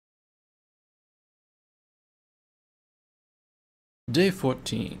Day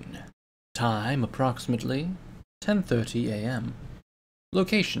 14. Time approximately 10:30 a.m.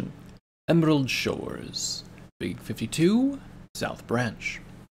 Location: Emerald Shores, Big 52, South Branch.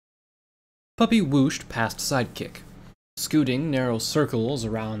 Puppy whooshed past Sidekick, scooting narrow circles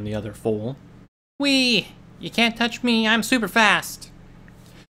around the other foal. Whee! You can't touch me, I'm super fast!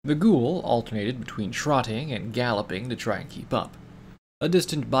 The ghoul alternated between trotting and galloping to try and keep up. A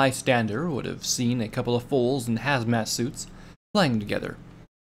distant bystander would have seen a couple of foals in hazmat suits playing together,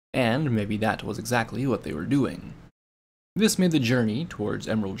 and maybe that was exactly what they were doing. This made the journey towards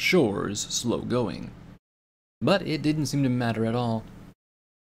Emerald Shores slow going. But it didn't seem to matter at all.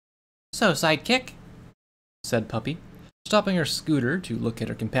 So, Sidekick, said Puppy, stopping her scooter to look at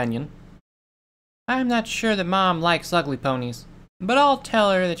her companion. I'm not sure that Mom likes ugly ponies, but I'll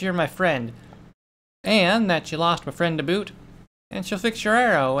tell her that you're my friend, and that you lost my friend to boot, and she'll fix your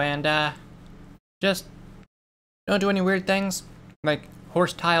arrow, and, just don't do any weird things, like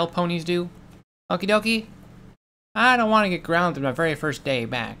horse-tile ponies do. Okie dokie? I don't want to get grounded my very first day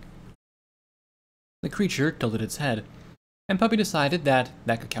back. The creature tilted its head, and Puppy decided that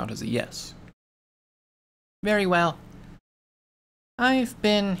could count as a yes. Very well. I've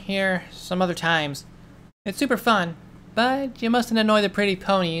been here some other times. It's super fun, but you mustn't annoy the pretty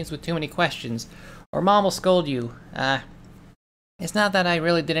ponies with too many questions, or Mom will scold you. It's not that I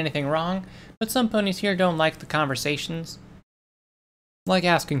really did anything wrong, but some ponies here don't like the conversations. Like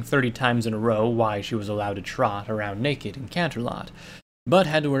asking 30 times in a row why she was allowed to trot around naked in Canterlot, but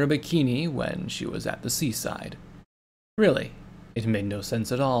had to wear a bikini when she was at the seaside. Really, it made no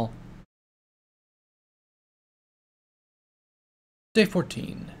sense at all. Day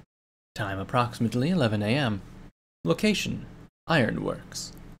 14. Time approximately 11 a.m. Location: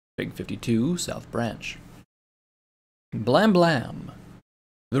 Ironworks, Big 52, South Branch. Blam blam!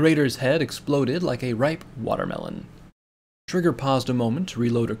 The raider's head exploded like a ripe watermelon. Trigger paused a moment to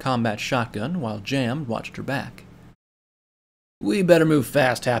reload her combat shotgun while Jam watched her back. We better move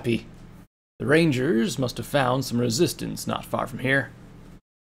fast, Happy. The Rangers must have found some resistance not far from here.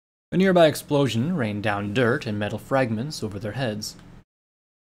 A nearby explosion rained down dirt and metal fragments over their heads.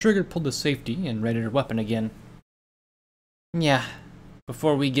 Trigger pulled the safety and readied her weapon again. Yeah,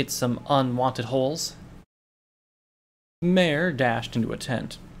 before we get some unwanted holes. The mare dashed into a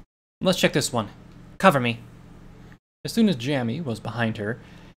tent. Let's check this one. Cover me. As soon as Jammy was behind her,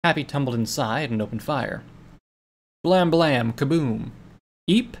 Happy tumbled inside and opened fire. Blam blam kaboom.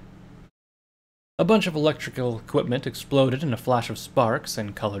 Eep! A bunch of electrical equipment exploded in a flash of sparks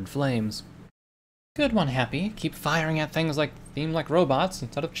and colored flames. Good one, Happy. Keep firing at things like robots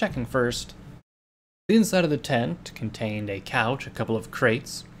instead of checking first. The inside of the tent contained a couch, a couple of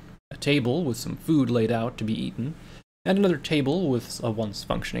crates, a table with some food laid out to be eaten, and another table with a once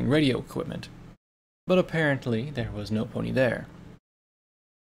functioning radio equipment. But apparently there was no pony there.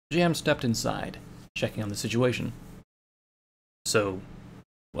 Jam stepped inside, checking on the situation. So,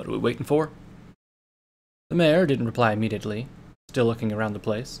 what are we waiting for? The mare didn't reply immediately, still looking around the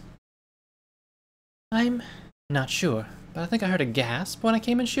place. I'm not sure, but I think I heard a gasp when I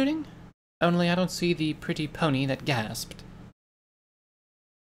came in shooting. Only I don't see the pretty pony that gasped.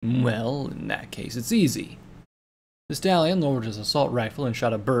 Well, in that case, it's easy. The stallion lowered his assault rifle and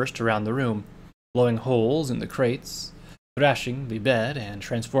shot a burst around the room, blowing holes in the crates, thrashing the bed, and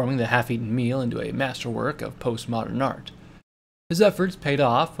transforming the half-eaten meal into a masterwork of postmodern art. His efforts paid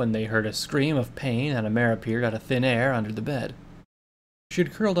off when they heard a scream of pain and a mare appeared out of thin air under the bed. She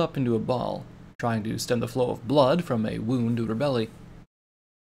had curled up into a ball, trying to stem the flow of blood from a wound to her belly.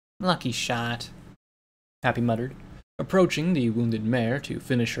 Lucky shot, Happy muttered, approaching the wounded mare to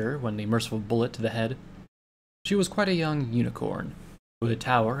finish her when the merciful bullet to the head. She was quite a young unicorn, with a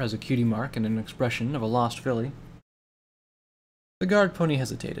tower as a cutie mark and an expression of a lost filly. The guard pony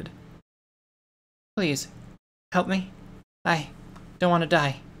hesitated. Please, help me. I don't want to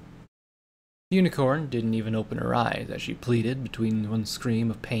die. The unicorn didn't even open her eyes as she pleaded between one scream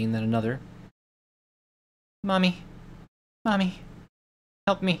of pain and another. Mommy,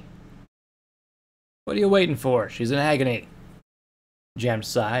 help me. What are you waiting for? She's in agony. Jam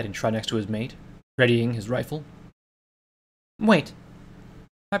sighed and trod next to his mate, readying his rifle. Wait.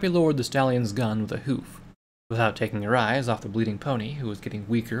 Happy lowered the stallion's gun with a hoof, without taking her eyes off the bleeding pony, who was getting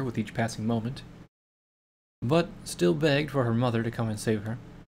weaker with each passing moment, but still begged for her mother to come and save her.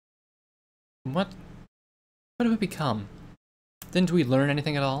 What have it become? Didn't we learn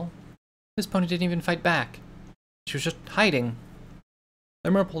anything at all? This pony didn't even fight back. She was just hiding.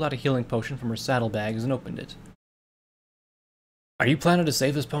 Emma pulled out a healing potion from her saddlebags and opened it. Are you planning to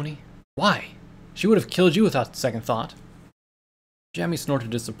save this pony? Why? She would have killed you without second thought. Jammy snorted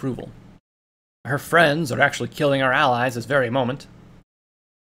disapproval. Her friends are actually killing our allies this very moment.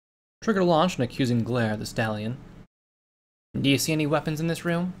 Trigger launched an accusing glare at the stallion. Do you see any weapons in this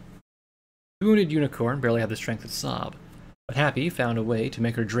room? The wounded unicorn barely had the strength to sob, but Happy found a way to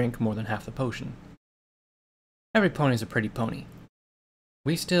make her drink more than half the potion. Every pony's a pretty pony.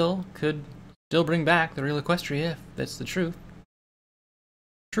 We could still bring back the real Equestria if that's the truth.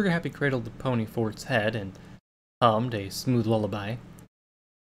 Trigger Happy cradled the pony for its head and hummed a smooth lullaby.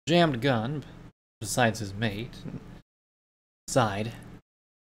 Jammed gun, besides his mate, and sighed.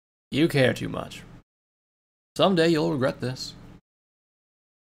 You care too much. Someday you'll regret this.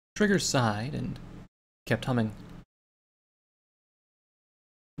 Trigger sighed and kept humming.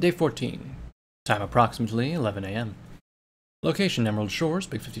 Day 14. Time approximately 11 a.m. Location Emerald Shores,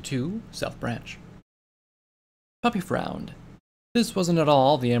 Big 52, South Branch. Puppy frowned. This wasn't at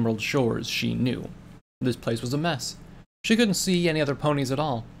all the Emerald Shores she knew. This place was a mess. She couldn't see any other ponies at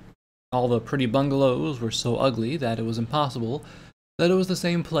all. All the pretty bungalows were so ugly that it was impossible that it was the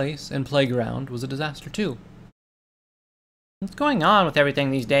same place, and playground was a disaster too. What's going on with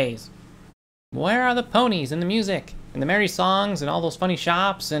everything these days? Where are the ponies and the music, and the merry songs, and all those funny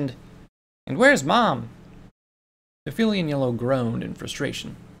shops, and where's Mom? The filly in yellow groaned in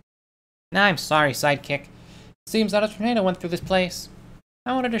frustration. I'm sorry, Sidekick. Seems that a tornado went through this place.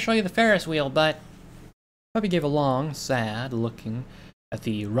 I wanted to show you the Ferris wheel, but... Puppy gave a long, sad looking at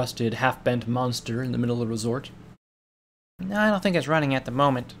the rusted, half-bent monster in the middle of the resort. I don't think it's running at the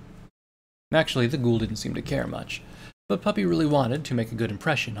moment. Actually, the ghoul didn't seem to care much, but Puppy really wanted to make a good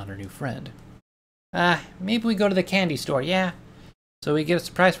impression on her new friend. Maybe we go to the candy store, yeah? So we get a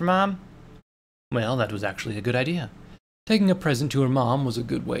surprise for Mom? Well, that was actually a good idea. Taking a present to her mom was a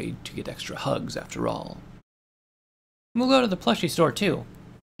good way to get extra hugs, after all. We'll go to the plushie store, too.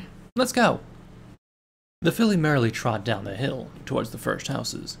 Let's go. The filly merrily trod down the hill towards the first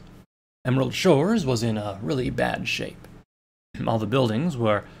houses. Emerald Shores was in a really bad shape. All the buildings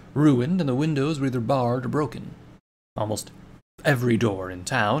were ruined and the windows were either barred or broken. Almost every door in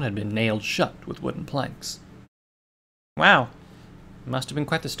town had been nailed shut with wooden planks. Wow, must have been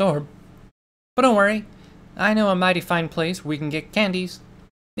quite the storm. But don't worry, I know a mighty fine place where we can get candies.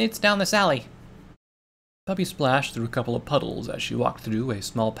 It's down this alley. Puppy splashed through a couple of puddles as she walked through a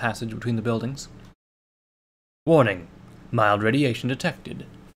small passage between the buildings. Warning, mild radiation detected.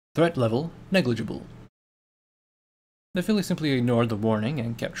 Threat level negligible. The filly simply ignored the warning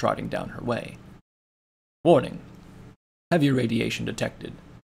and kept trotting down her way. Warning, heavy radiation detected.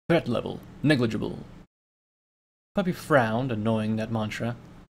 Threat level negligible. Puppy frowned, annoying that mantra.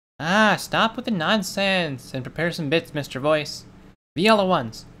 Stop with the nonsense and prepare some bits, Mr. Voice. The yellow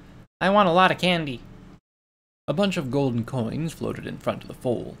ones. I want a lot of candy. A bunch of golden coins floated in front of the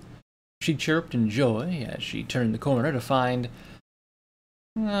foal. She chirped in joy as she turned the corner to find...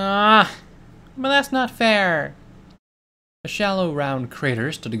 But that's not fair. A shallow, round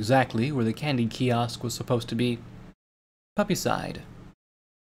crater stood exactly where the candy kiosk was supposed to be. Puppy sighed.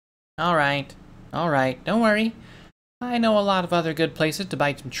 All right, don't worry. I know a lot of other good places to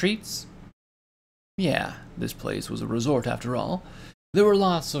buy some treats. Yeah, this place was a resort after all. There were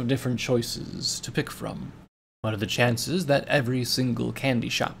lots of different choices to pick from. What are the chances that every single candy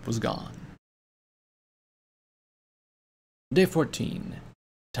shop was gone? Day 14.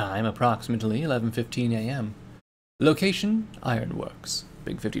 Time approximately 11:15 a.m. Location, Ironworks,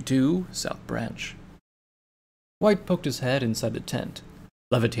 Big 52, South Branch. White poked his head inside the tent,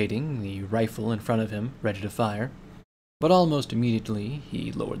 levitating the rifle in front of him, ready to fire, but almost immediately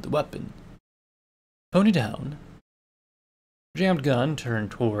he lowered the weapon. Pony down. Jammed gun turned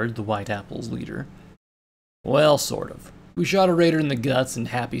toward the White Apple's leader. Well, sort of. We shot a raider in the guts and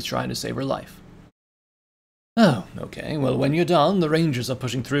Happy's trying to save her life. Oh, okay. Well, when you're done, the Rangers are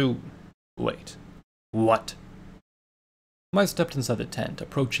pushing through... Wait. What? White stepped inside the tent,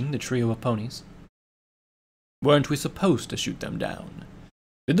 approaching the trio of ponies. Weren't we supposed to shoot them down?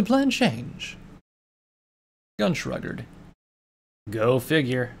 Did the plan change? Gun shrugged. Go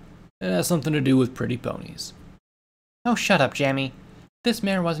figure. It has something to do with pretty ponies. Oh, shut up, Jammy. This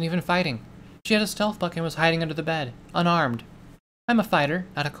mare wasn't even fighting. She had a stealth buck and was hiding under the bed, unarmed. I'm a fighter,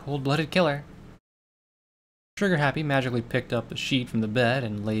 not a cold-blooded killer. Trigger Happy magically picked up a sheet from the bed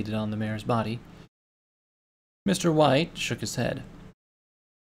and laid it on the mare's body. Mr. White shook his head.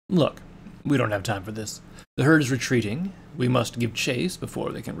 Look, we don't have time for this. The herd is retreating. We must give chase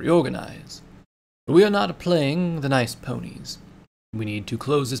before they can reorganize. We are not playing the nice ponies. We need to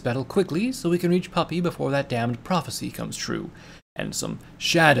close this battle quickly so we can reach Puppy before that damned prophecy comes true and some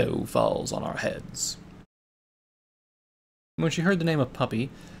shadow falls on our heads. When she heard the name of Puppy,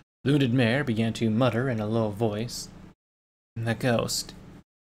 the wounded mare began to mutter in a low voice. The ghost.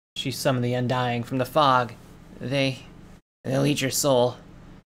 She summoned the undying from the fog. They'll eat your soul.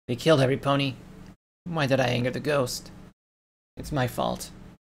 He killed every pony. Why did I anger the ghost? It's my fault.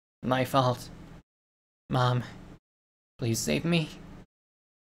 My fault. Mom, please save me.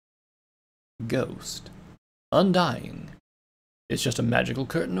 Ghost. Undying. It's just a magical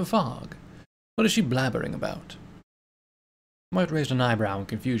curtain of fog. What is she blabbering about? White raised an eyebrow in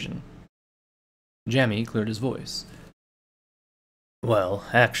confusion. Jammy cleared his voice. Well,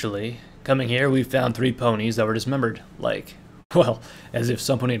 actually, coming here we found 3 ponies that were dismembered, well, as if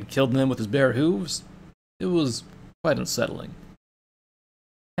someone had killed them with his bare hooves. It was quite unsettling.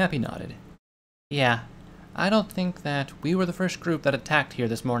 Happy nodded. Yeah, I don't think that we were the first group that attacked here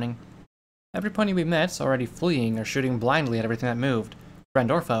this morning. Every pony we met's already fleeing or shooting blindly at everything that moved,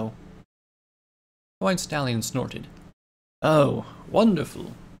 friend or foe. White Stallion snorted. Oh,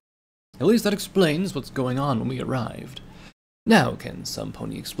 wonderful. At least that explains what's going on when we arrived. Now, can some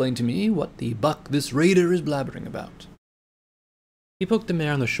pony explain to me what the buck this raider is blabbering about? He poked the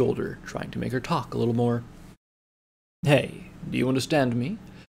mare on the shoulder, trying to make her talk a little more. Hey, do you understand me?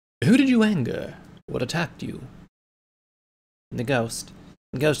 Who did you anger? What attacked you? The ghost.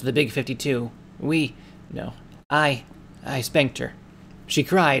 The ghost of the big 52. I spanked her. She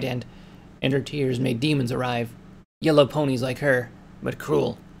cried, and her tears made demons arrive. Yellow ponies like her, but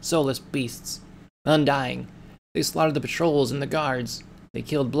cruel, soulless beasts. Undying. They slaughtered the patrols and the guards. They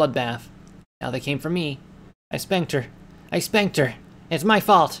killed Bloodbath. Now they came for me. I spanked her. I spanked her. It's my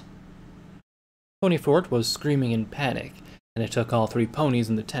fault. Ponyfort was screaming in panic, and it took all 3 ponies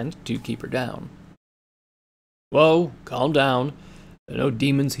in the tent to keep her down. Whoa, calm down. There are no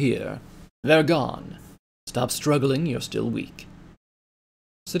demons here. They're gone. Stop struggling, you're still weak.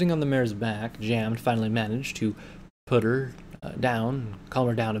 Sitting on the mare's back, Jammed finally managed to put her down, calm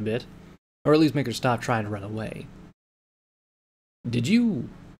her down a bit, or at least make her stop trying to run away. Did you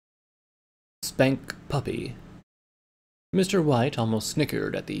spank Puppy? Mr. White almost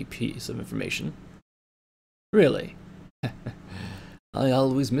snickered at the piece of information. Really? I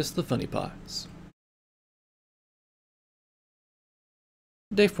always miss the funny parts.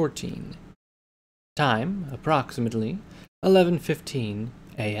 Day 14. Time, approximately 11:15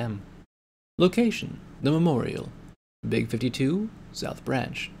 a.m. Location, the Memorial, Big 52, South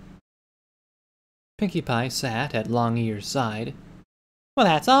Branch. Pinkie Pie sat at Long Ear's side. Well,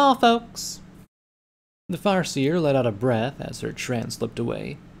 that's all, folks. The Farseer let out a breath as her trance slipped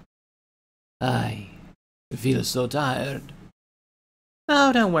away. I feel so tired.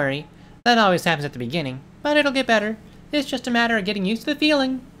 Oh, don't worry. That always happens at the beginning, but it'll get better. It's just a matter of getting used to the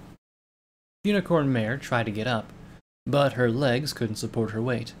feeling. The Unicorn Mare tried to get up, but her legs couldn't support her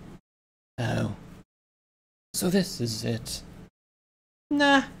weight. Oh. So this is it.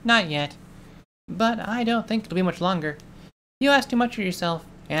 Nah, not yet. But I don't think it'll be much longer. You asked too much of yourself,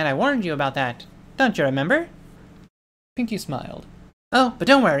 and I warned you about that. Don't you remember? Pinkie smiled. Oh, but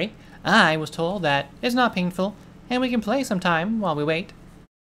don't worry. I was told that it's not painful, and we can play sometime while we wait.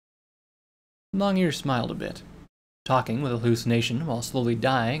 Longear smiled a bit. Talking with a hallucination while slowly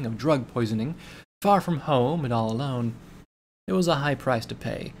dying of drug poisoning, far from home and all alone. It was a high price to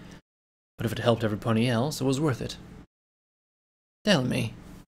pay, but if it helped every pony else, it was worth it. Tell me,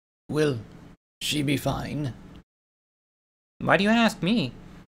 will she be fine? Why do you ask me?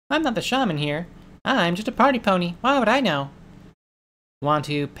 I'm not the shaman here. I'm just a party pony. Why would I know? Want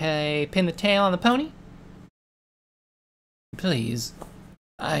to pin the tail on the pony? Please.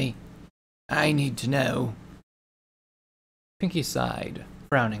 I need to know. Pinkie sighed,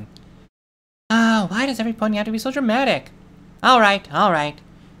 frowning. Oh, why does every pony have to be so dramatic? All right.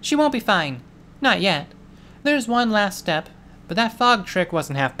 She won't be fine. Not yet. There's one last step, but that fog trick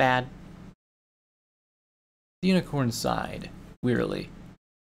wasn't half bad. The Unicorn sighed, wearily.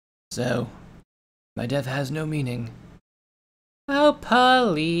 So, my death has no meaning. Oh,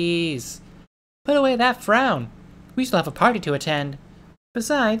 please. Put away that frown. We still have a party to attend.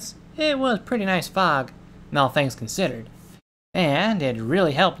 Besides, it was pretty nice fog, all things considered. And it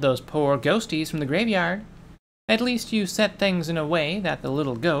really helped those poor ghosties from the graveyard. At least you set things in a way that the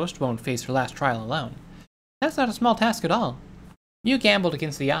little ghost won't face her last trial alone. That's not a small task at all. You gambled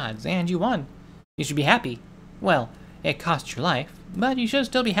against the odds, and you won. You should be happy. Well, it cost your life, but you should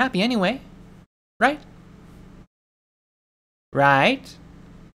still be happy anyway. Right? Right?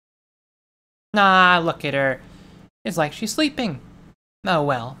 Ah, look at her. It's like she's sleeping. Oh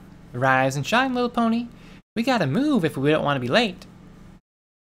well. Rise and shine, little pony. We gotta move if we don't want to be late.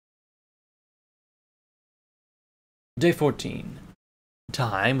 Day 14.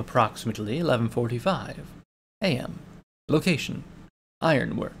 Time approximately 11:45 a.m. Location,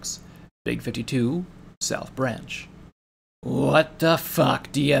 Ironworks, Big 52, South Branch. What the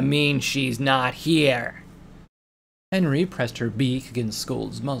fuck do you mean she's not here? Henry pressed her beak against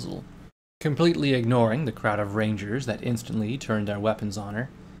Scold's muzzle, completely ignoring the crowd of rangers that instantly turned their weapons on her.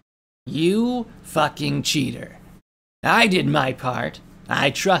 You fucking cheater. I did my part. I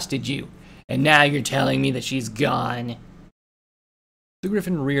trusted you. And now you're telling me that she's gone. The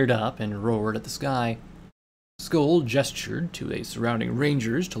griffin reared up and roared at the sky. Scold gestured to the surrounding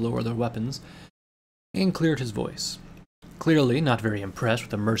rangers to lower their weapons and cleared his voice, clearly not very impressed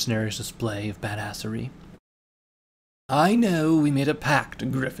with the mercenaries' display of badassery. I know we made a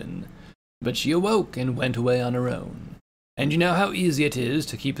pact, Griffin, but she awoke and went away on her own. And you know how easy it is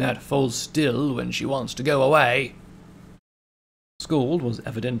to keep that foal still when she wants to go away. Scold was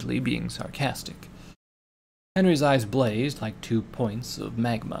evidently being sarcastic. Henry's eyes blazed like 2 points of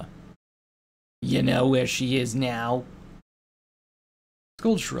magma. You know where she is now?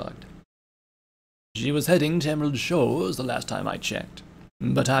 Scold shrugged. She was heading to Emerald Shores the last time I checked,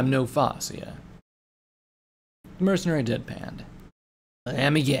 but I'm no farseer. The mercenary deadpanned.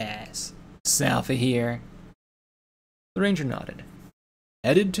 Let me guess. South of here? The ranger nodded.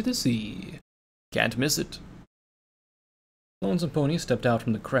 Headed to the sea. Can't miss it. Lonesome Pony stepped out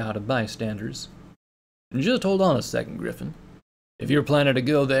from the crowd of bystanders. Just hold on a second, Griffin. If you're planning to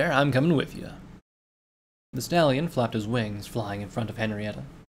go there, I'm coming with you. The stallion flapped his wings, flying in front of Henrietta.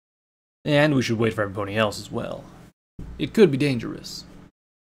 And we should wait for everybody else as well. It could be dangerous.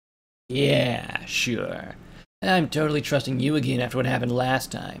 Yeah, sure. I'm totally trusting you again after what happened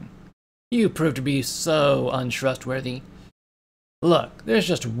last time. You proved to be so untrustworthy. Look, there's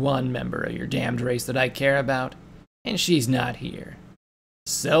just one member of your damned race that I care about, and she's not here.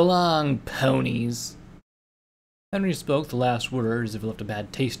 So long, ponies. Henry spoke the last word as if it left a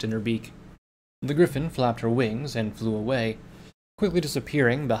bad taste in her beak. The griffin flapped her wings and flew away, quickly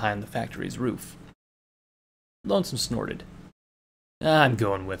disappearing behind the factory's roof. Lonesome snorted. I'm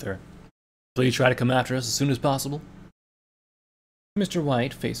going with her. Please try to come after us as soon as possible. Mr.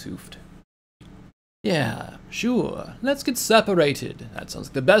 White face-hoofed. Yeah, sure. Let's get separated. That sounds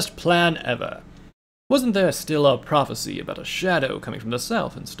like the best plan ever. Wasn't there still a prophecy about a shadow coming from the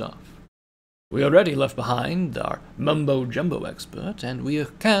south and stuff? We already left behind our mumbo-jumbo expert, and we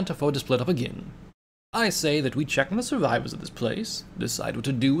can't afford to split up again. I say that we check on the survivors of this place, decide what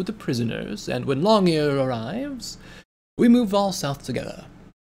to do with the prisoners, and when Long-Ear arrives, we move all south together.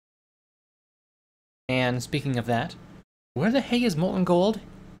 And speaking of that, where the hay is Molten Gold?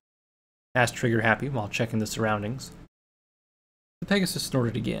 Asked Trigger Happy while checking the surroundings. The Pegasus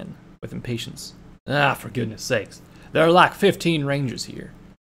snorted again, with impatience. For goodness sakes. There are like 15 rangers here.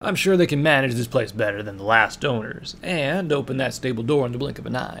 I'm sure they can manage this place better than the last owners, and open that stable door in the blink of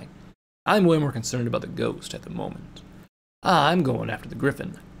an eye. I'm way more concerned about the ghost at the moment. I'm going after the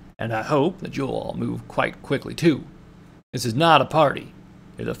griffin, and I hope that you'll all move quite quickly too. This is not a party.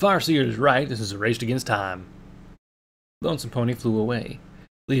 If the Farseer is right, this is a race against time. Lonesome Pony flew away,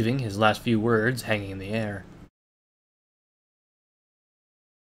 leaving his last few words hanging in the air.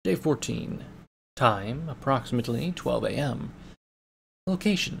 Day 14. Time, approximately 12 a.m.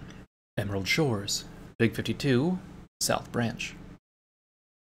 Location, Emerald Shores, Big 52, South Branch.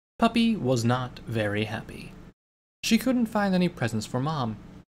 Puppy was not very happy. She couldn't find any presents for Mom.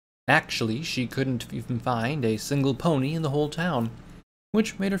 Actually, she couldn't even find a single pony in the whole town,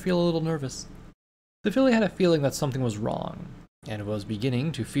 which made her feel a little nervous. The filly had a feeling that something was wrong, and was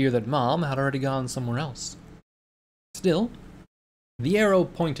beginning to fear that Mom had already gone somewhere else. Still, the arrow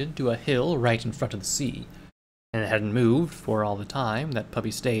pointed to a hill right in front of the sea, and it hadn't moved for all the time that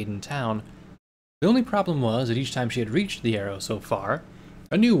Puppy stayed in town. The only problem was that each time she had reached the arrow so far,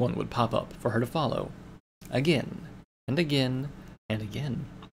 a new one would pop up for her to follow. Again, and again, and again.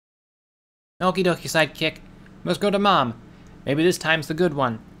 Okie dokie, sidekick. Let's go to Mom. Maybe this time's the good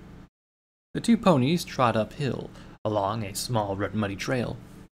one. The two ponies trot uphill, along a small red muddy trail.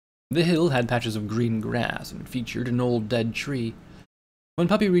 The hill had patches of green grass and featured an old dead tree. When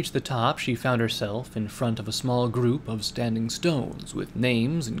Puppy reached the top, she found herself in front of a small group of standing stones with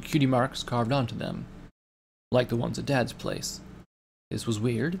names and cutie marks carved onto them, like the ones at Dad's place. This was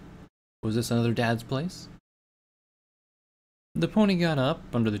weird. Was this another Dad's place? The pony got up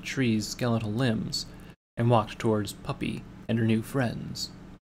under the tree's skeletal limbs and walked towards Puppy and her new friends.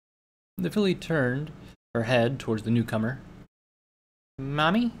 The filly turned her head towards the newcomer.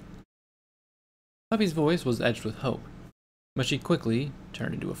 Mommy? Puppy's voice was edged with hope, but she quickly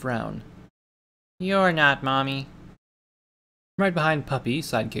turned into a frown. You're not Mommy. Right behind Puppy,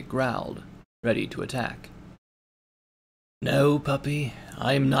 Sidekick growled, ready to attack. No, Puppy,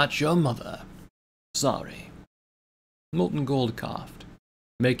 I am not your mother. Sorry. Molten Gold coughed,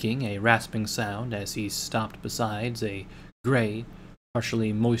 making a rasping sound as he stopped beside a gray,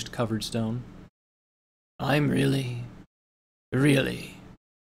 partially moist-covered stone. I'm really Really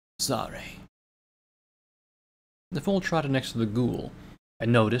sorry. The fool trotted next to the ghoul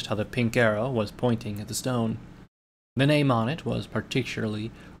and noticed how the pink arrow was pointing at the stone. The name on it was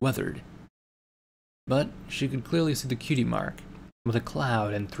particularly weathered, but she could clearly see the cutie mark with a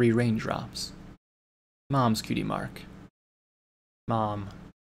cloud and 3 raindrops. Mom's cutie mark. Mom.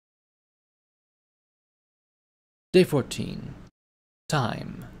 Day 14.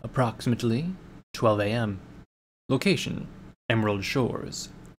 Time, approximately 12 a.m. Location, Emerald Shores,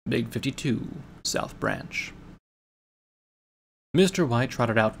 Big 52, South Branch. Mr. White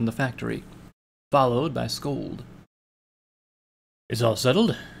trotted out from the factory, followed by Scold. It's all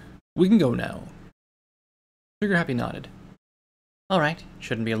settled. We can go now. Trigger Happy nodded. All right,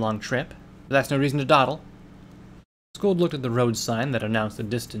 shouldn't be a long trip, but that's no reason to dawdle. Scold looked at the road sign that announced the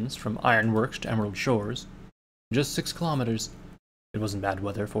distance from Ironworks to Emerald Shores. Just 6 kilometers. It wasn't bad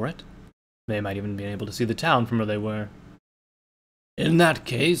weather for it. They might even be able to see the town from where they were. In that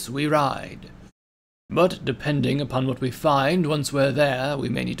case, we ride. But depending upon what we find once we're there, we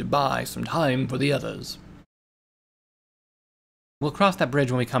may need to buy some time for the others. We'll cross that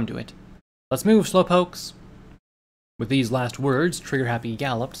bridge when we come to it. Let's move, slowpokes. With these last words, Trigger Happy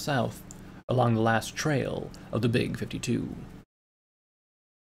galloped south, along the last trail of the Big 52.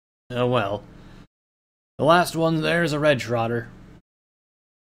 Oh well. The last one there's a red trotter.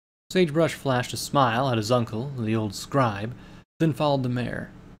 Sagebrush flashed a smile at his uncle, the old scribe, then followed the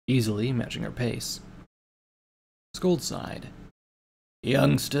mare, easily matching her pace. Scold sighed.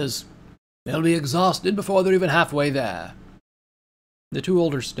 Youngsters, they'll be exhausted before they're even halfway there. The 2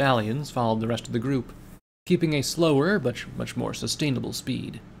 older stallions followed the rest of the group, keeping a slower but much more sustainable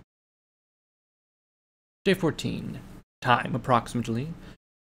speed. Day 14. Time approximately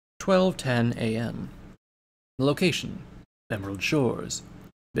 12:10 a.m. Location, Emerald Shores,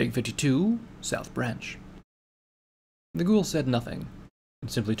 Big 52, South Branch. The ghoul said nothing,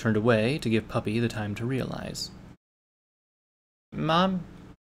 and simply turned away to give Puppy the time to realize. Mom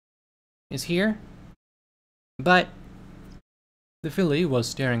is here? But... The filly was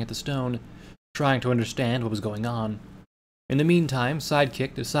staring at the stone, trying to understand what was going on. In the meantime,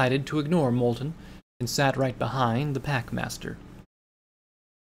 Sidekick decided to ignore Molten and sat right behind the Packmaster.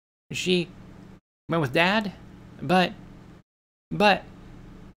 She went with Dad? But...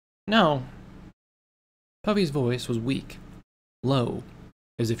 No. Puppy's voice was weak, low,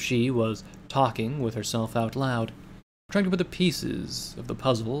 as if she was talking with herself out loud, trying to put the pieces of the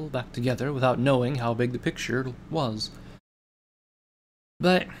puzzle back together without knowing how big the picture was.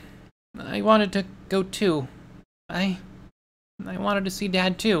 But I wanted to go too. I wanted to see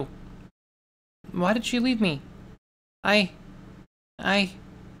Dad too. Why did she leave me? I...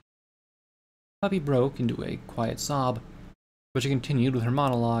 Puppy broke into a quiet sob, but she continued with her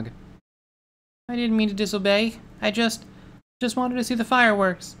monologue. I didn't mean to disobey. I just wanted to see the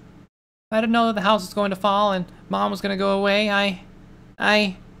fireworks. I didn't know that the house was going to fall and Mom was going to go away.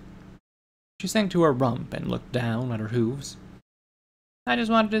 I... She sank to her rump and looked down at her hooves. I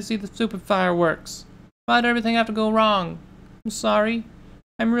just wanted to see the stupid fireworks. Why did everything have to go wrong? I'm sorry.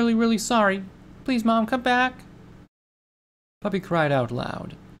 I'm really, really sorry. Please, Mom, come back. Puppy cried out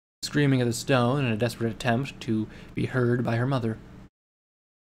loud, screaming at the stone in a desperate attempt to be heard by her mother.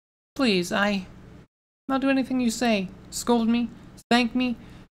 Please, I'll do anything you say. Scold me, spank me,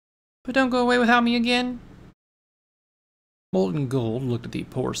 but don't go away without me again. Molten Gold looked at the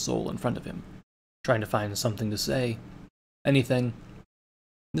poor soul in front of him, trying to find something to say. Anything.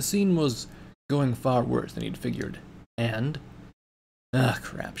 The scene was going far worse than he'd figured, and...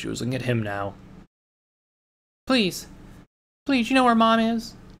 crap, she was looking at him now. Please, you know where Mom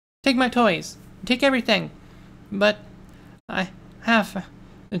is. Take my toys, take everything. But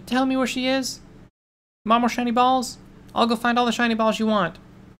tell me where she is. Mom, more shiny balls? I'll go find all the shiny balls you want.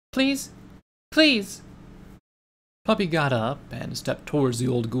 Please? Please! Puppy got up and stepped towards the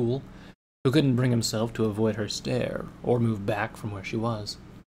old ghoul, who couldn't bring himself to avoid her stare or move back from where she was.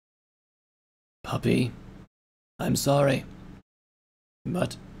 Puppy, I'm sorry,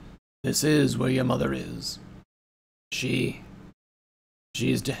 but this is where your mother is. She's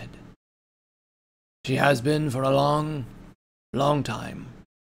dead. She has been for a long, long time.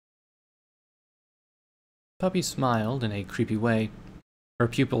 Puppy smiled in a creepy way, her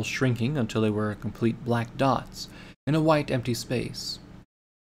pupils shrinking until they were complete black dots in a white empty space.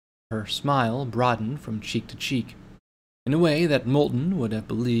 Her smile broadened from cheek to cheek, in a way that Molten would have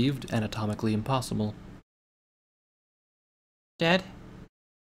believed anatomically impossible. Dad?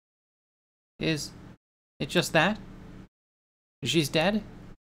 Is it just that? She's dead?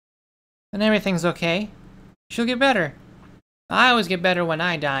 Then everything's okay. She'll get better. I always get better when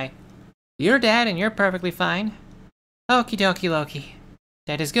I die. You're Dad and you're perfectly fine. Okie dokie Loki.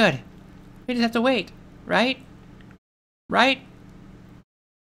 That is good. We just have to wait, right? Right?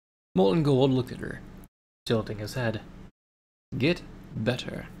 Molten Gold looked at her, tilting his head. Get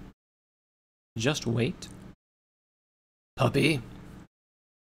better. Just wait. Puppy?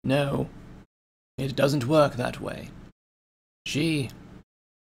 No, it doesn't work that way. She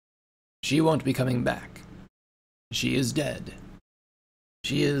won't be coming back. She is dead.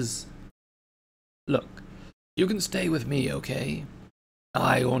 She is... Look, you can stay with me, okay?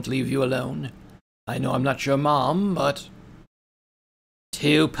 I won't leave you alone. I know I'm not your mom, but...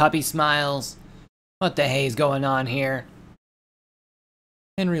 Two puppy smiles. What the hey's going on here?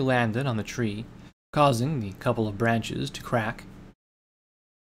 Henry landed on the tree, causing the couple of branches to crack.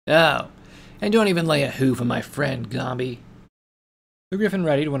 Oh, and don't even lay a hoof on my friend, Zombie. The Griffin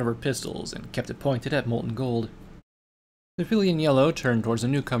readied one of her pistols and kept it pointed at Molten Gold. The filly in yellow turned towards the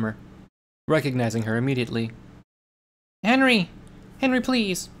newcomer, recognizing her immediately. Henry! Henry,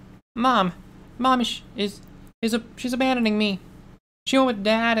 please! Mom! Mom she's abandoning me. She went with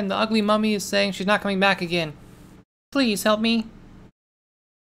Dad, and the ugly mummy is saying she's not coming back again. Please help me.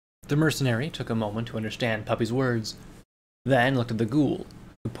 The mercenary took a moment to understand Puppy's words, then looked at the ghoul,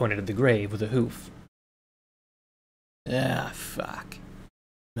 who pointed at the grave with a hoof. Ah, fuck.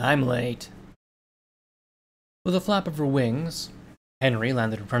 I'm late. With a flap of her wings, Henry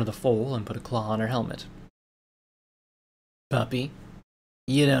landed in front of the foal and put a claw on her helmet. Puppy,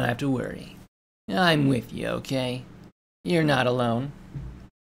 you don't have to worry. I'm with you, okay? You're not alone.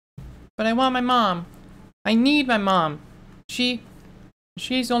 But I want my mom. I need my mom. She's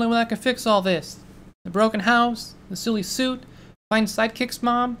the only one that can fix all this. The broken house, the silly suit, find sidekicks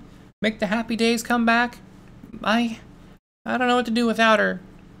mom, make the happy days come back. I don't know what to do without her.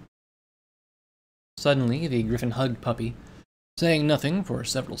 Suddenly, the Griffin hugged Puppy, saying nothing for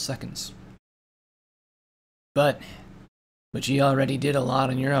several seconds. But you already did a lot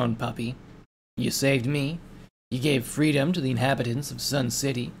on your own, Puppy. You saved me. You gave freedom to the inhabitants of Sun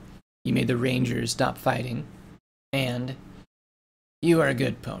City. You made the Rangers stop fighting. And you are a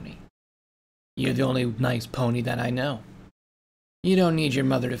good pony. You're the only nice pony that I know. You don't need your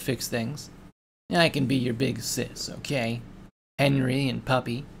mother to fix things. I can be your big sis, okay? Henry and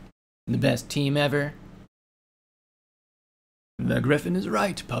Puppy. The best team ever. The Griffin is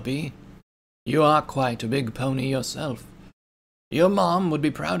right, Puppy. You are quite a big pony yourself. Your mom would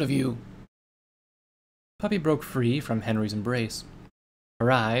be proud of you. Puppy broke free from Henry's embrace,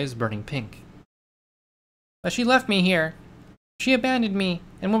 her eyes burning pink. But she left me here. She abandoned me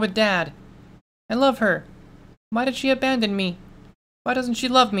and went with Dad. I love her. Why did she abandon me? Why doesn't she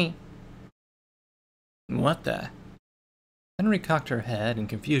love me? What the? Henry cocked her head in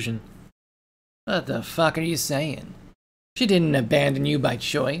confusion. What the fuck are you saying? She didn't abandon you by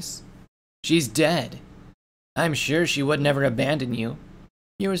choice. She's dead. I'm sure she would never abandon you.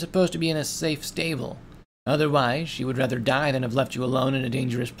 You were supposed to be in a safe stable. Otherwise, she would rather die than have left you alone in a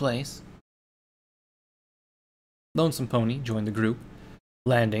dangerous place. Lonesome Pony joined the group,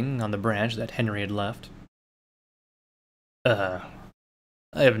 landing on the branch that Henry had left. I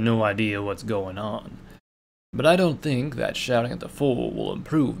have no idea what's going on, but I don't think that shouting at the foal will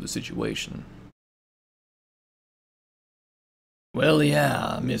improve the situation. Well,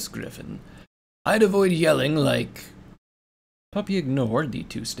 yeah, Miss Griffin. I'd avoid yelling like... Puppy ignored the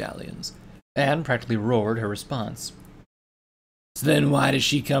two stallions, and practically roared her response. So then why does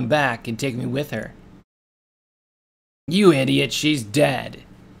she come back and take me with her? You idiot, she's dead.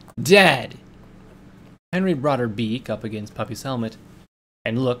 Dead! Henry brought her beak up against Puppy's helmet,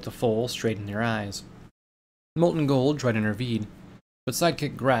 and looked the foal straight in her eyes. Molten Gold tried to intervene, but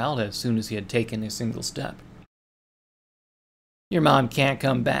Sidekick growled as soon as he had taken a single step. Your mom can't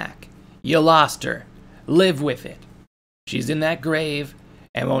come back. You lost her. Live with it. She's in that grave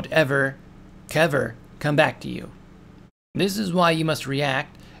and won't ever come back to you. This is why you must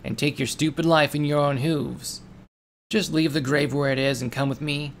react and take your stupid life in your own hooves. Just leave the grave where it is and come with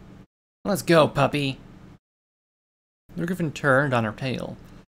me. Let's go, puppy. The Griffin turned on her tail,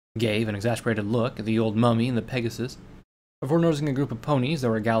 gave an exasperated look at the old mummy and the Pegasus, before noticing a group of ponies that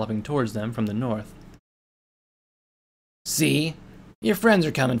were galloping towards them from the north. See? Your friends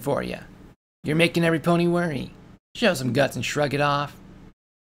are coming for you. You're making every pony worry. Show some guts and shrug it off.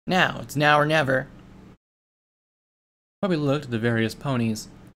 Now, it's now or never. Puppy looked at the various ponies,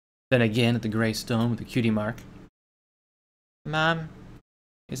 then again at the gray stone with the cutie mark. Mom,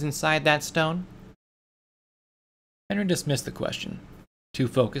 is inside that stone? Henry dismissed the question, too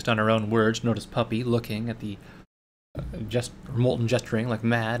focused on her own words to notice Puppy looking at the Molten gesturing like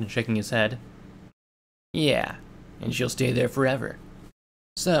mad and shaking his head. Yeah, and she'll stay there forever.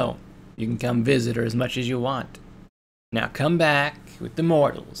 So, you can come visit her as much as you want. Now come back with the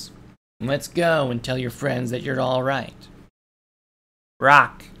mortals. Let's go and tell your friends that you're all right.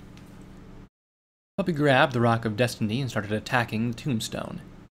 Rock. Puppy grabbed the Rock of Destiny and started attacking the tombstone.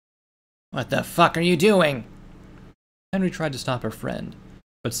 What the fuck are you doing? Henry tried to stop her friend,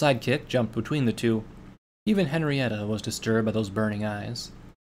 but Sidekick jumped between the two. Even Henrietta was disturbed by those burning eyes.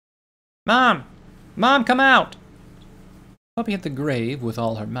 Mom! Mom, come out! Puppy hit the grave with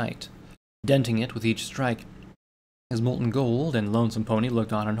all her might, denting it with each strike, as Molten Gold and Lonesome Pony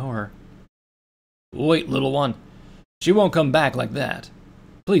looked on in horror. Wait, little one. She won't come back like that.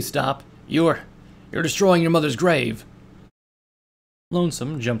 Please stop. You're destroying your mother's grave.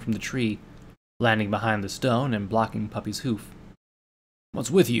 Lonesome jumped from the tree, landing behind the stone and blocking Puppy's hoof.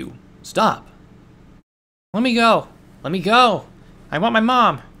 What's with you? Stop! Let me go! Let me go! I want my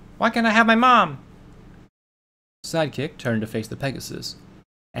mom! Why can't I have my mom? Sidekick turned to face the Pegasus,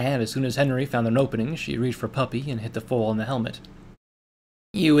 and as soon as Henry found an opening, she reached for Puppy and hit the foal in the helmet.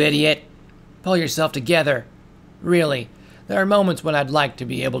 You idiot! Pull yourself together. Really, there are moments when I'd like to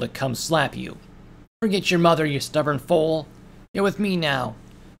be able to come slap you. Forget your mother, you stubborn foal. You're with me now.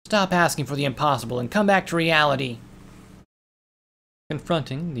 Stop asking for the impossible and come back to reality.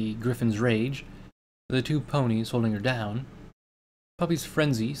 Confronting the Griffin's rage, the two ponies holding her down, Puppy's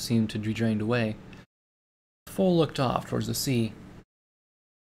frenzy seemed to be drained away. The foal looked off towards the sea.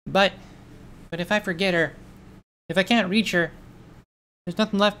 But if I forget her, if I can't reach her, there's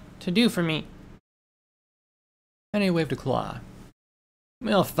nothing left to do for me. Henry waved a claw.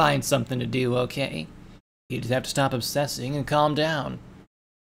 We'll find something to do, okay? You just have to stop obsessing and calm down.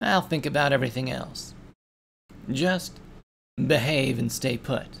 I'll think about everything else. Just behave and stay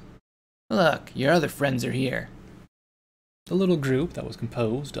put. Look, your other friends are here. The little group that was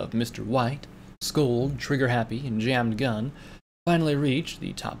composed of Mr. White, Scold, Trigger Happy, and Jammed Gun finally reached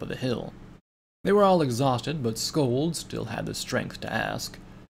the top of the hill. They were all exhausted, but Scold still had the strength to ask,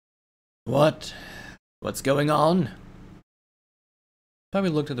 What's going on? Puppy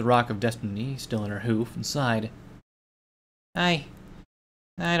looked at the Rock of Destiny still in her hoof and sighed. I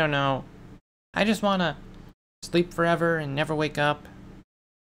don't know. I just wanna sleep forever and never wake up.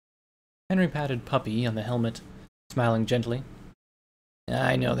 Henry patted Puppy on the helmet, smiling gently.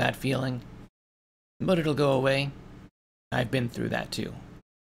 I know that feeling. But it'll go away. I've been through that too.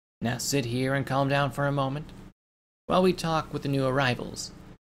 Now sit here and calm down for a moment while we talk with the new arrivals.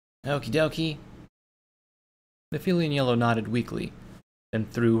 Okie dokie. The Feline Yellow nodded weakly, then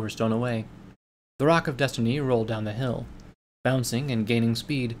threw her stone away. The Rock of Destiny rolled down the hill, bouncing and gaining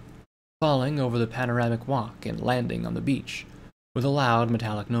speed, falling over the panoramic walk and landing on the beach with a loud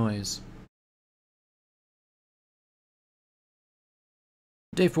metallic noise.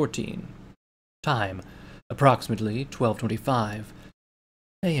 Day 14. Time, approximately 12:25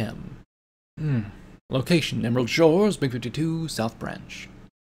 a.m. Location, Emerald Shores, Big 52, South Branch.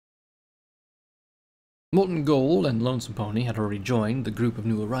 Molten Gold and Lonesome Pony had already joined the group of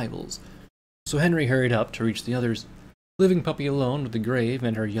new arrivals, so Henry hurried up to reach the others, leaving Puppy alone with the grave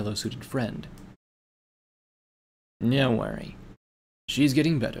and her yellow-suited friend. Don't worry. She's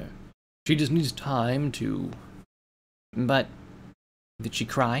getting better. She just needs time to... But did she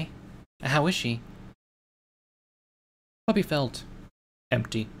cry? How is she? Puppy felt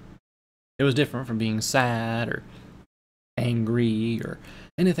empty. It was different from being sad or angry or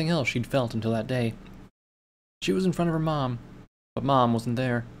anything else she'd felt until that day. She was in front of her mom, but Mom wasn't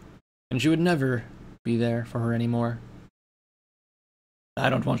there, and she would never be there for her anymore. I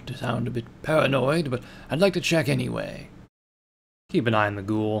don't want to sound a bit paranoid, but I'd like to check anyway. Keep an eye on the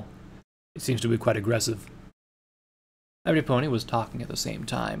ghoul. It seems to be quite aggressive. Every pony was talking at the same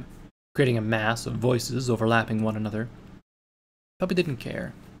time, creating a mass of voices overlapping one another. Puppy didn't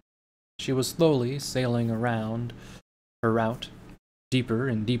care. She was slowly sailing around her route, deeper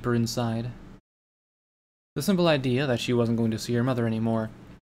and deeper inside. The simple idea that she wasn't going to see her mother anymore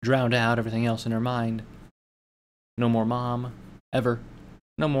drowned out everything else in her mind. No more Mom. Ever.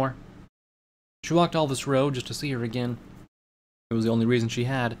 No more. She walked all this road just to see her again. It was the only reason she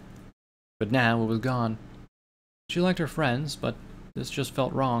had. But now it was gone. She liked her friends, but this just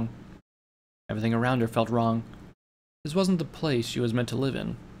felt wrong. Everything around her felt wrong. This wasn't the place she was meant to live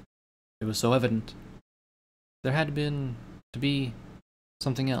in. It was so evident. There had been to be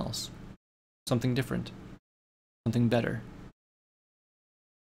something else. Something different. Something better.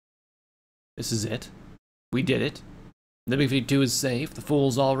 This is it. We did it. The Big 52 is safe. The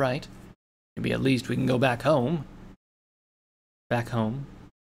fool's all right. Maybe at least we can go back home. Back home?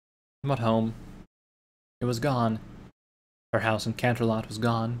 What home? It was gone. Her house in Canterlot was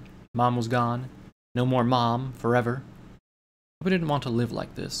gone. Mom was gone. No more Mom, forever. But we didn't want to live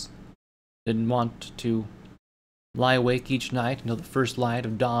like this. Didn't want to lie awake each night until the first light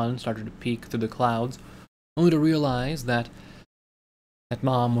of dawn started to peek through the clouds, only to realize that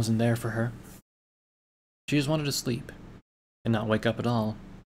Mom wasn't there for her. She just wanted to sleep and not wake up at all.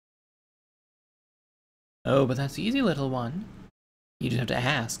 Oh, but that's easy, little one. You just have to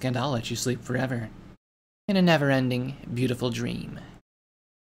ask, and I'll let you sleep forever. In a never-ending, beautiful dream.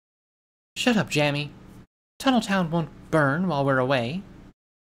 Shut up, Jammy. Tunneltown won't burn while we're away.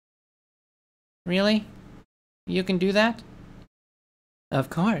 Really? You can do that? Of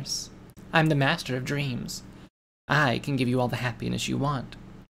course. I'm the master of dreams. I can give you all the happiness you want.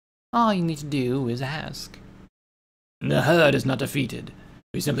 All you need to do is ask. The herd is not defeated.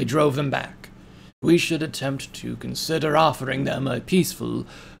 We simply drove them back. We should attempt to consider offering them a peaceful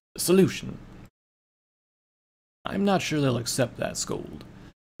solution. I'm not sure they'll accept that, Scold.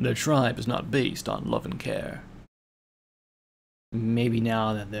 Their tribe is not based on love and care. Maybe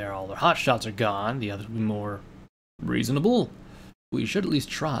now that all their hotshots are gone, the others will be more reasonable. We should at least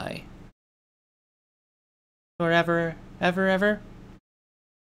try. Forever, ever?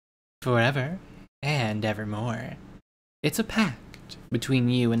 Forever and evermore. It's a pact between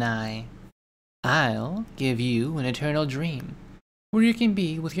you and I. I'll give you an eternal dream, where you can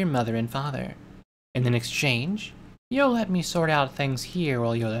be with your mother and father. And in exchange, you'll let me sort out things here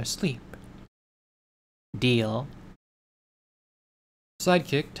while you're asleep. Deal?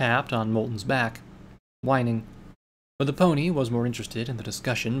 Sidekick tapped on Molten's back, whining, but the pony was more interested in the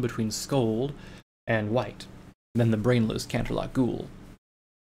discussion between Scold and White than the brainless Canterlot Ghoul.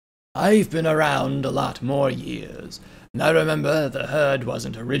 I've been around a lot more years, and I remember the herd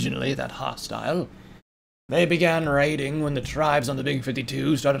wasn't originally that hostile. They began raiding when the tribes on the Big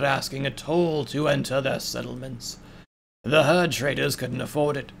 52 started asking a toll to enter their settlements. The herd traders couldn't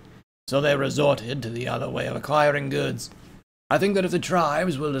afford it, so they resorted to the other way of acquiring goods. I think that if the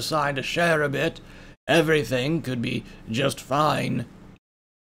tribes will decide to share a bit, everything could be just fine.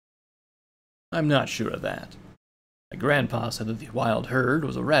 I'm not sure of that. My grandpa said that the wild herd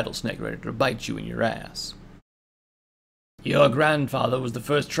was a rattlesnake ready to bite you in your ass. Your grandfather was the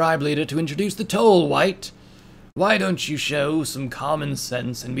first tribe leader to introduce the toll, White. Why don't you show some common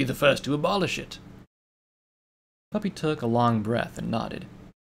sense and be the first to abolish it? Puppy took a long breath and nodded.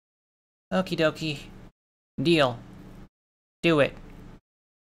 Okie dokie. Deal. Do it.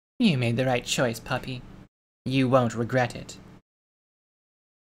 You made the right choice, Puppy. You won't regret it.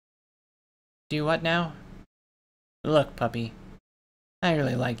 Do what now? Look, Puppy. I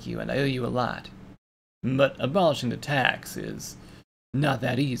really like you and I owe you a lot. But abolishing the tax is not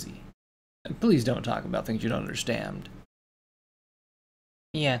that easy. Please don't talk about things you don't understand.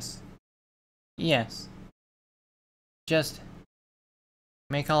 Yes. Just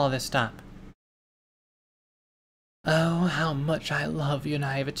make all of this stop. Oh, how much I love your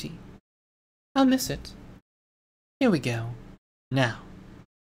naivety. I'll miss it. Here we go. Now,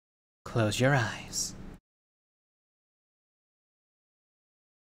 close your eyes.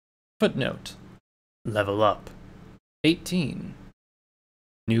 Footnote. Level up. 18.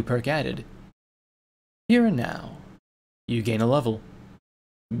 New perk added. Here and now, you gain a level.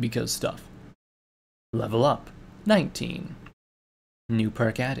 Because stuff. Level up. 19. New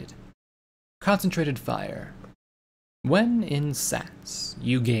perk added. Concentrated fire. When in Sats,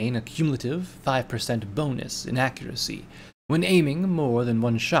 you gain a cumulative 5% bonus in accuracy when aiming more than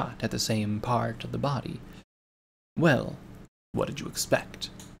one shot at the same part of the body. Well, what did you expect?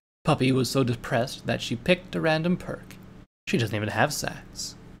 Puppy was so depressed that she picked a random perk. She doesn't even have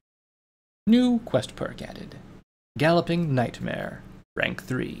Sats. New quest perk added. Galloping Nightmare, rank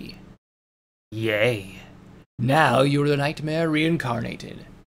 3. Yay! Now you're the Nightmare reincarnated.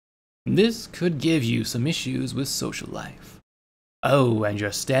 This could give you some issues with social life. Oh, and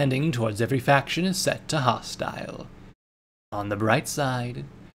your standing towards every faction is set to hostile. On the bright side,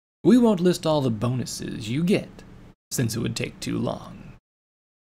 we won't list all the bonuses you get, since it would take too long.